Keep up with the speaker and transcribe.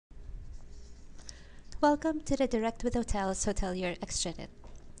Welcome to the Direct with Hotels Hotelier Extranet.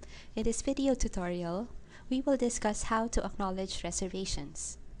 In this video tutorial, we will discuss how to acknowledge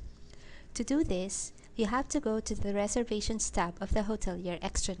reservations. To do this, you have to go to the Reservations tab of the Hotelier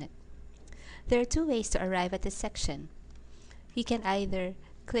Extranet. There are two ways to arrive at this section. You can either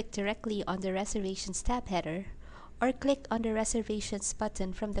click directly on the Reservations tab header or click on the Reservations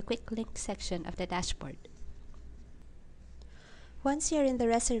button from the Quick Link section of the dashboard. Once you're in the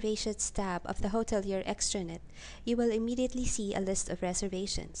Reservations tab of the Hotelier Extranet, you will immediately see a list of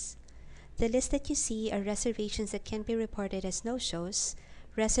reservations. The list that you see are reservations that can be reported as no-shows,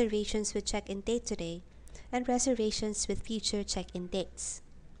 reservations with check-in date today, and reservations with future check-in dates.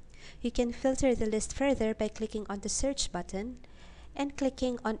 You can filter the list further by clicking on the Search button and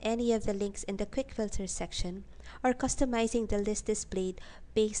clicking on any of the links in the Quick Filter section, or customizing the list displayed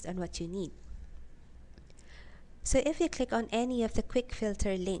based on what you need. So if you click on any of the quick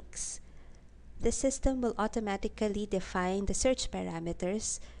filter links, the system will automatically define the search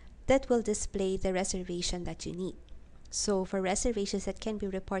parameters that will display the reservation that you need. So for reservations that can be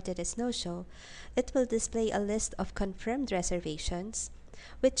reported as no-show, it will display a list of confirmed reservations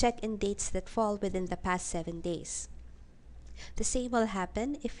with check-in dates that fall within the past 7 days. The same will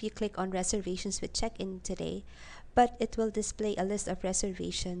happen if you click on reservations with check-in today, but it will display a list of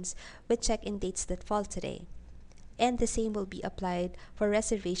reservations with check-in dates that fall today. And the same will be applied for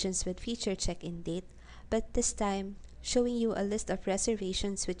reservations with future check-in date, but this time showing you a list of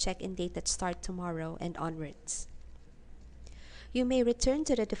reservations with check-in date that start tomorrow and onwards. You may return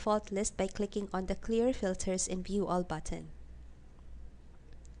to the default list by clicking on the Clear Filters and View All button.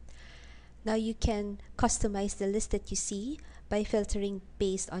 Now you can customize the list that you see by filtering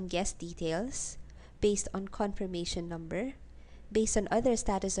based on guest details, based on confirmation number, based on other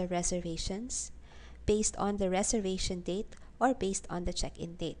status of reservations, based on the reservation date, or based on the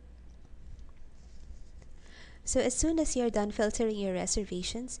check-in date. So as soon as you're done filtering your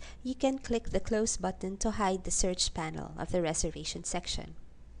reservations, you can click the Close button to hide the search panel of the reservation section.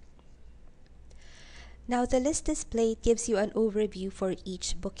 Now the list displayed gives you an overview for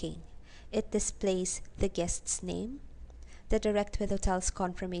each booking. It displays the guest's name, the Direct with Hotels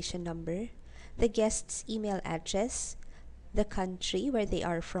confirmation number, the guest's email address, the country where they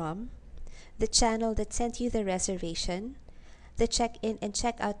are from, the channel that sent you the reservation, the check-in and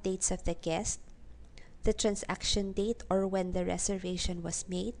check-out dates of the guest, the transaction date or when the reservation was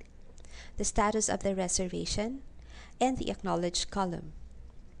made, the status of the reservation, and the Acknowledged column.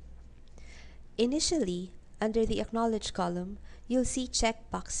 Initially, under the Acknowledged column, you'll see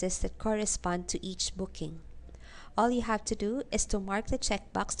check boxes that correspond to each booking. All you have to do is to mark the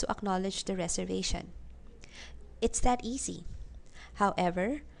checkbox to acknowledge the reservation. It's that easy.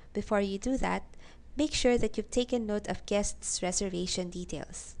 However, before you do that, make sure that you've taken note of guests' reservation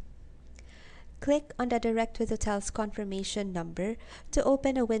details. Click on the Direct with Hotels confirmation number to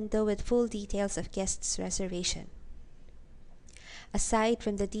open a window with full details of guests' reservation. Aside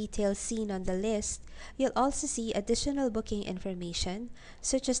from the details seen on the list, you'll also see additional booking information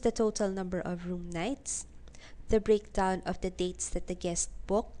such as the total number of room nights, the breakdown of the dates that the guest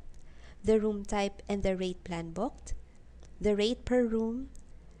booked, the room type and the rate plan booked, the rate per room,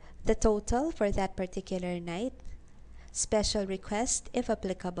 the total for that particular night, special request if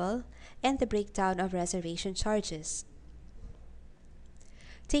applicable, and the breakdown of reservation charges.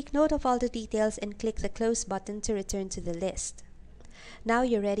 Take note of all the details and click the Close button to return to the list. Now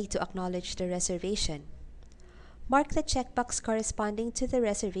you're ready to acknowledge the reservation. Mark the checkbox corresponding to the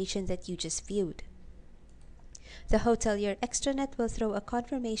reservation that you just viewed. The Hotelier Extranet will throw a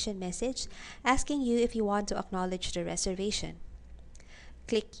confirmation message asking you if you want to acknowledge the reservation.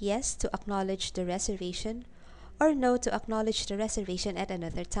 Click Yes to acknowledge the reservation, or No to acknowledge the reservation at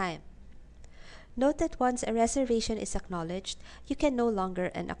another time. Note that once a reservation is acknowledged, you can no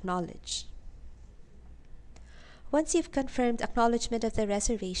longer unacknowledge. Once you've confirmed acknowledgement of the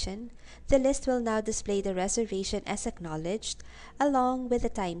reservation, the list will now display the reservation as acknowledged along with a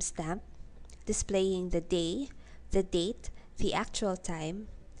timestamp, displaying the day, the date, the actual time,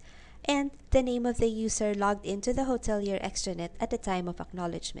 and the name of the user logged into the Hotelier Extranet at the time of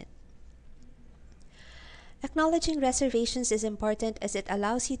acknowledgement. Acknowledging reservations is important as it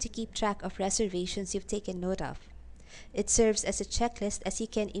allows you to keep track of reservations you've taken note of. It serves as a checklist as you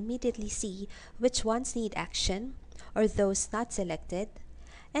can immediately see which ones need action, or those not selected,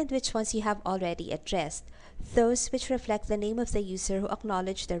 and which ones you have already addressed, those which reflect the name of the user who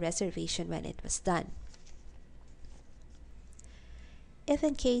acknowledged the reservation when it was done. If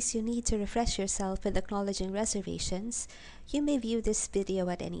in case you need to refresh yourself with acknowledging reservations, you may view this video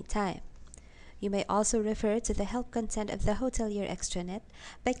at any time. You may also refer to the help content of the Hotelier Extranet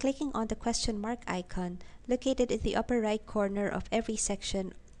by clicking on the question mark icon located in the upper right corner of every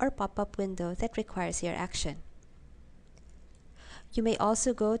section or pop-up window that requires your action. You may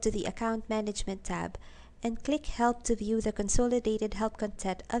also go to the Account Management tab and click Help to view the consolidated help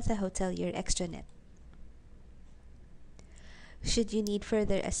content of the Hotelier Extranet. Should you need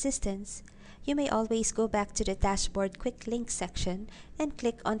further assistance, you may always go back to the Dashboard Quick Links section and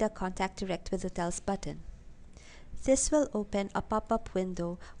click on the Contact Direct with Hotels button. This will open a pop-up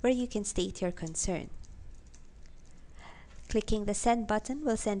window where you can state your concern. Clicking the Send button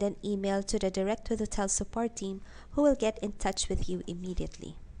will send an email to the Direct with Hotels support team, who will get in touch with you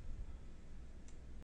immediately.